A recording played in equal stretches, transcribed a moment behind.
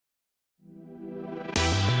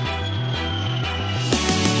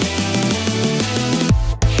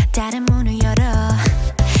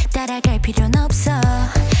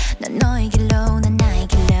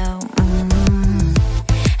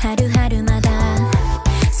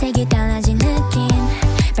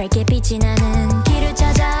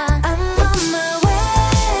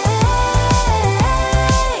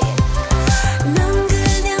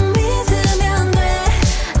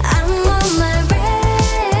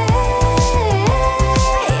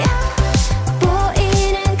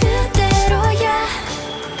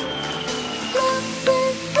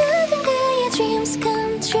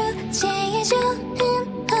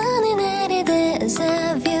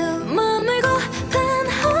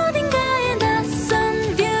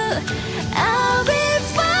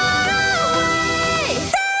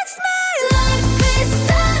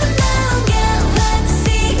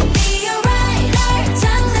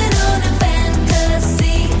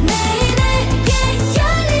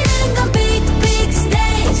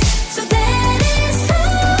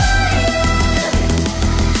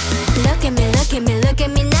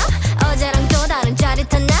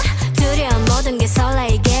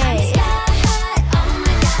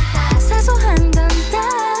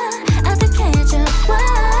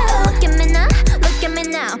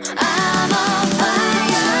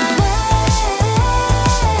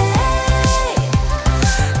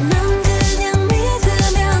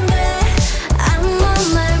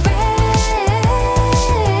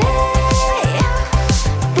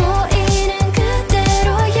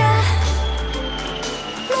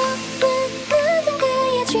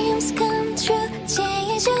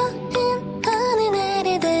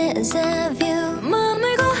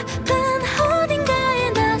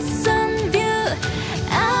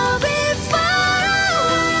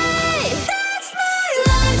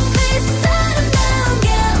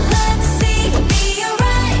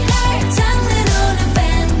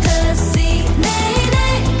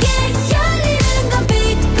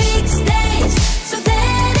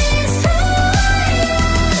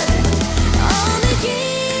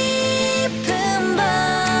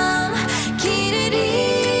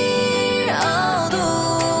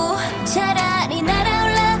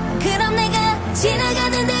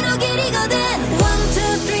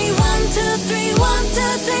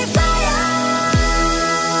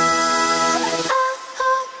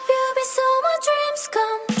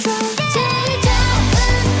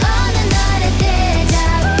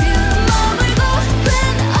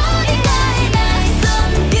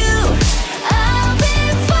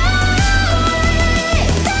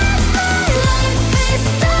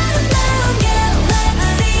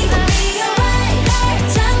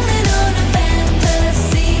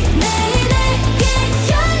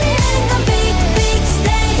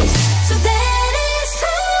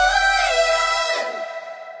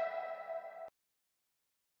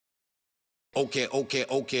Okay.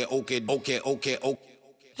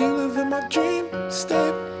 You live in my dream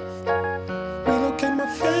state, relocate my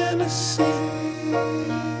fantasy.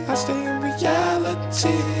 I stay in reality.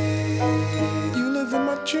 You live in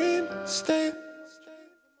my dream state.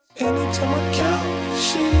 Anytime I count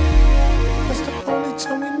sheep, that's the only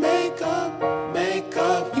time we make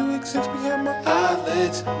up. You exist behind my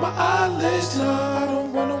eyelids. No, I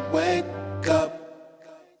don't wanna wake up.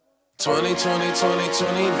 2020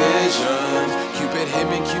 vision. Cupid hit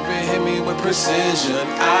me with precision.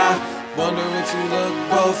 I wonder if you look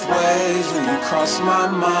both ways when you cross my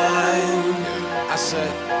mind. I said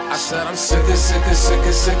I'm sick of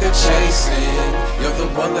chasing. You're the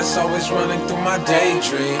one that's always running through my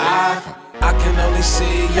daydream. I can only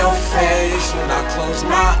see your face when I close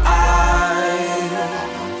my eyes.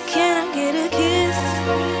 Can I get a kiss?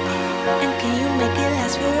 And can you make it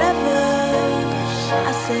last forever?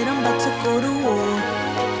 I said I'm about to go to war,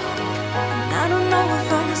 and I don't know if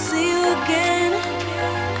I'ma see you again.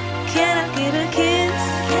 Can I get a kiss?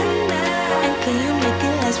 And can you make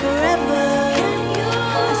it last forever?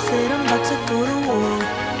 I said I'm about to go to war,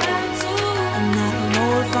 and I don't know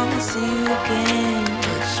if I'ma see you again.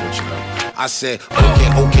 Switch it up. I said, okay,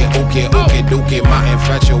 my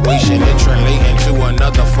infatuation translating to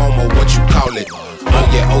another form of what you call it.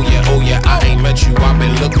 Oh yeah, I ain't met you, I've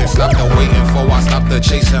been looking. Stop the waiting for, I stop the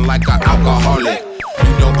chasing like an alcoholic.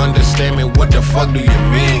 You don't understand me, what the fuck do you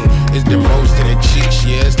mean? It's them rose to the cheeks,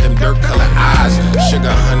 yeah, it's them dirt colored eyes.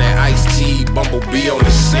 Sugar, honey, iced tea, bumblebee on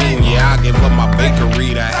the scene. Yeah, I give up my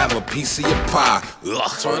bakery to have a piece of your pie.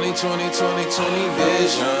 Ugh. 2020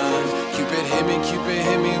 vision. Cupid hit me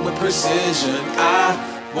with precision. I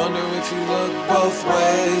wonder if you look both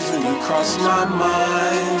ways when you cross my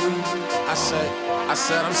mind. I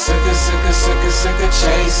said I'm sick of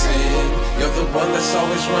chasing. You're the one that's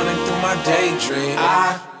always running through my daydream.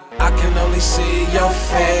 I can only see your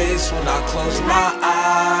face when I close my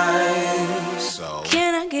eyes. So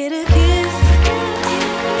can I get a kiss?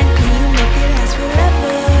 And can you make it last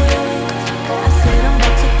forever? I said I'm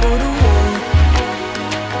about to go to war.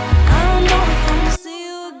 I don't know if I'ma see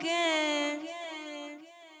you again.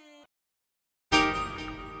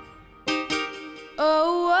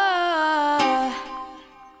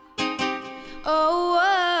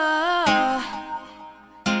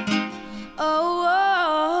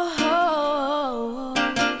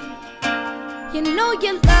 You know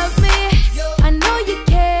you love me, I know you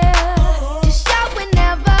care. Just shout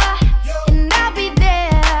whenever, and I'll be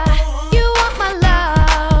there. You want my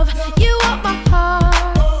love, you want my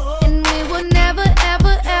heart, and we will never,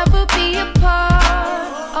 ever be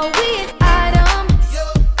apart. Are we an item?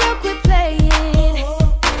 Girl, quit playing.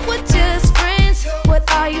 We're just friends, what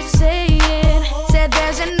are you saying? Said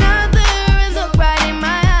there's another, look right in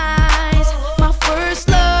my eyes. My first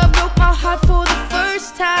love broke my heart for the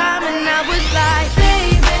first time, and I was like,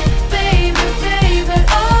 baby,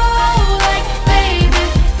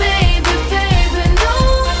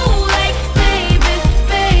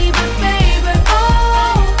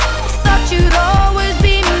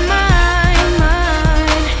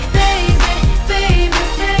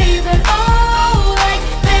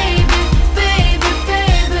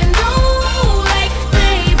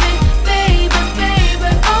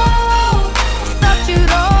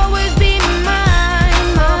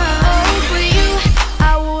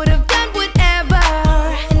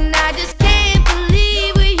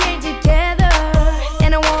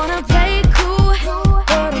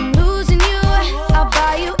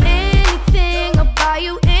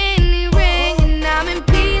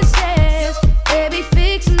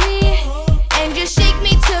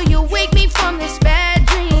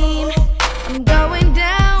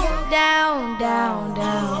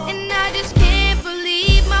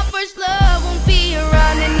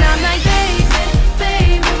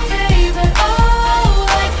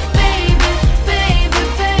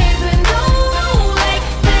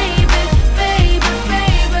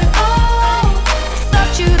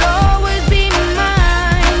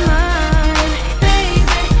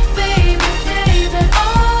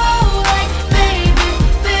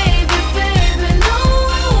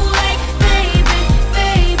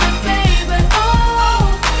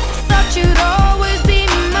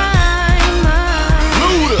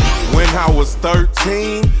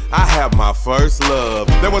 13, I had my first love.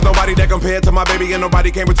 There was nobody that compared to my baby, and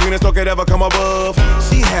nobody came between us or could ever come above.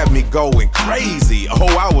 She had me going crazy,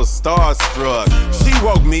 oh, I was starstruck. She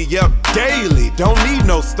woke me up daily, don't need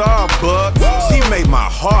no Starbucks. She made my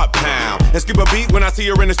heart pound and skip a beat when I see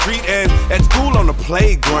her in the street and at school on the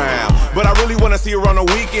playground. But I really wanna see her on the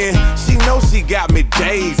weekend. She knows she got me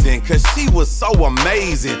dazing, cause she was so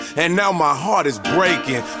amazing. And now my heart is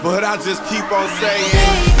breaking, but I just keep on saying,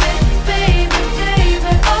 baby,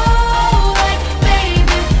 baby, oh, like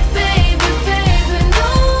baby, baby, baby, no,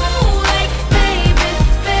 like baby,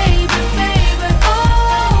 baby, baby,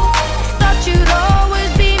 oh, thought you'd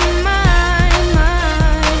always be mine,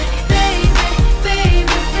 mine, baby,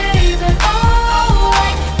 baby, baby, oh,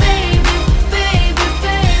 like baby, baby,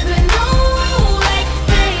 baby, no, like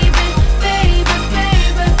baby, baby,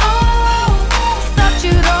 baby, oh, thought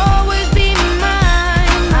you'd always be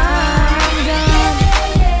mine, I'm gone.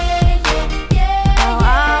 Now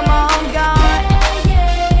I'm all gone.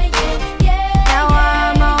 Now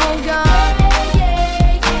I'm all gone.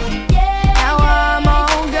 Now I'm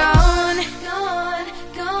all gone.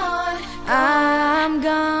 Gone, gone. I'm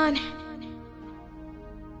gone.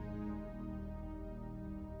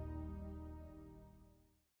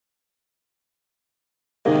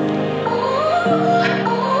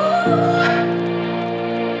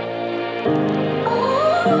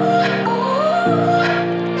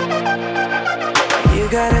 You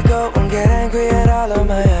gotta go and get angry at all of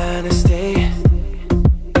my honesty.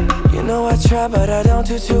 You know I try, but I don't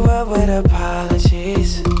do too well with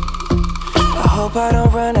apologies. I hope I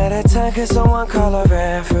don't run out of time, cause someone call a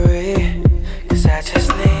referee. Cause I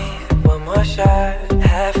just need one more shot,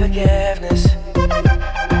 have forgiveness.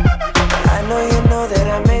 I know you know that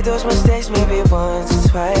I made those mistakes maybe once or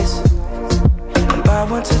twice. And by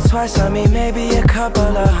once or twice I mean maybe a couple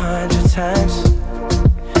of 100 times.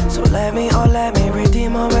 So let me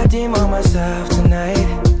redeem on myself tonight.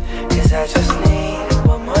 Cause I just need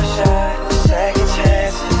one more shot, second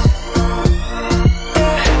chances.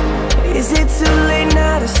 Yeah. Is it too late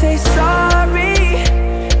now to say sorry?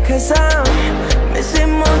 Cause I'm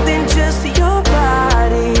missing more than just your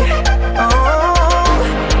body.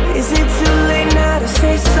 Oh, is it too late now to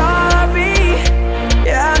say sorry?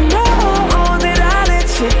 Yeah, I know that I let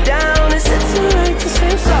you down. Is it too late to say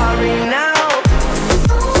I'm sorry now?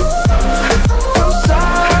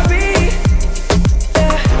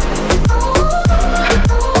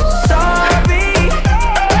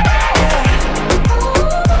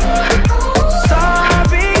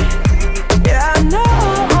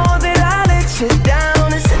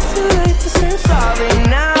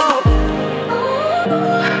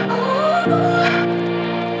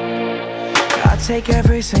 Take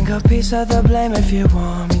every single piece of the blame if you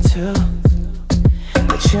want me to.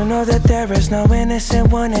 But you know that there is no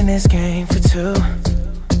innocent one in this game for two.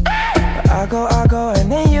 But I go,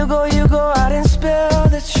 and then you go out and spill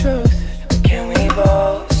the truth. Can we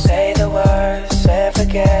both say the words and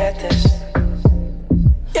forget this?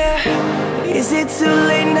 Yeah. Is it too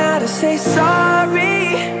late now to say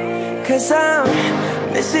sorry? Cause I'm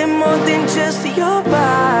missing more than just your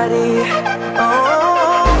body.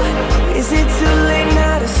 Oh, is it too late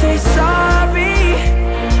now to say sorry?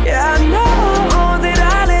 Yeah, I know that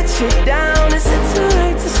I let you down. Is it too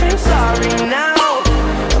late to say I'm sorry now?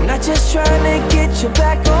 I'm not just trying to get you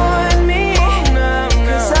back on me.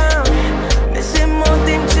 Cause I'm missing more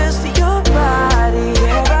than just your body.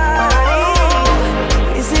 Oh,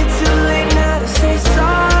 is it too late now to say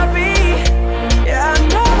sorry? Yeah, I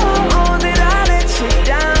know that I let you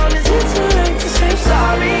down. Is it too late to say I'm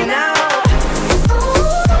sorry now?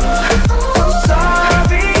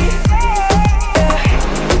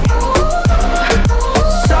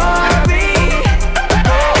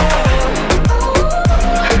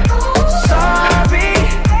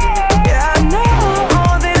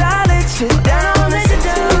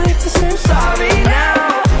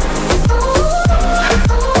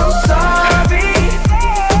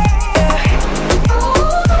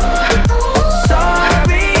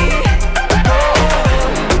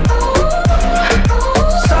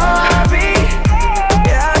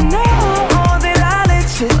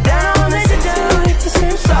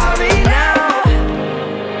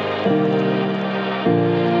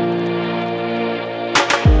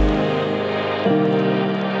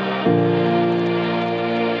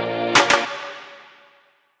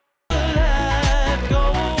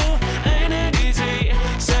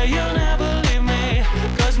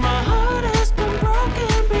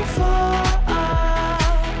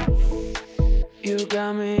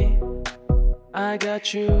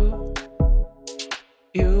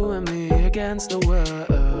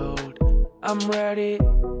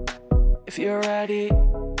 if you're ready.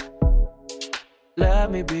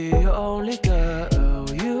 Let me be your only girl.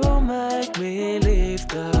 You make me leave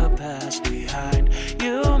the past behind.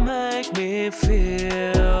 You make me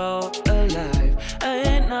feel alive.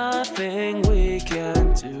 Ain't nothing we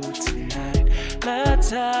can do tonight.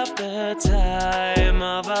 Let's have the time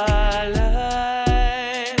of our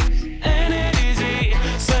lives. Ain't it easy?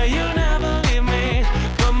 Say you'll never leave me.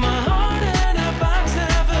 Put my heart in a box,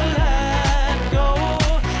 never let go.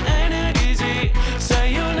 Ain't it easy?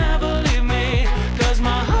 Say you'll never leave me. Cause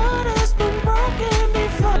my heart has been broken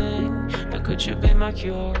before. Now could you be my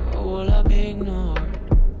cure, or will I be ignored?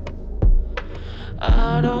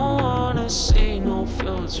 I don't wanna see no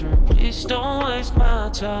filter. Please don't waste my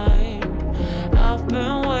time. I've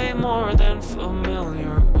been way more than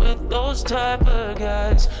familiar with those type of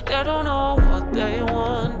guys that don't know what they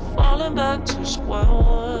want, falling back to square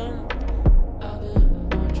one. I've been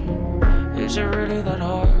wondering, is it really that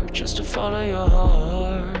hard just to follow your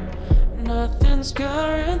heart? Nothing's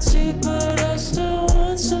guaranteed, but I still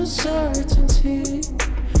want some certainty.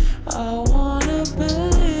 I wanna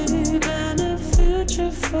believe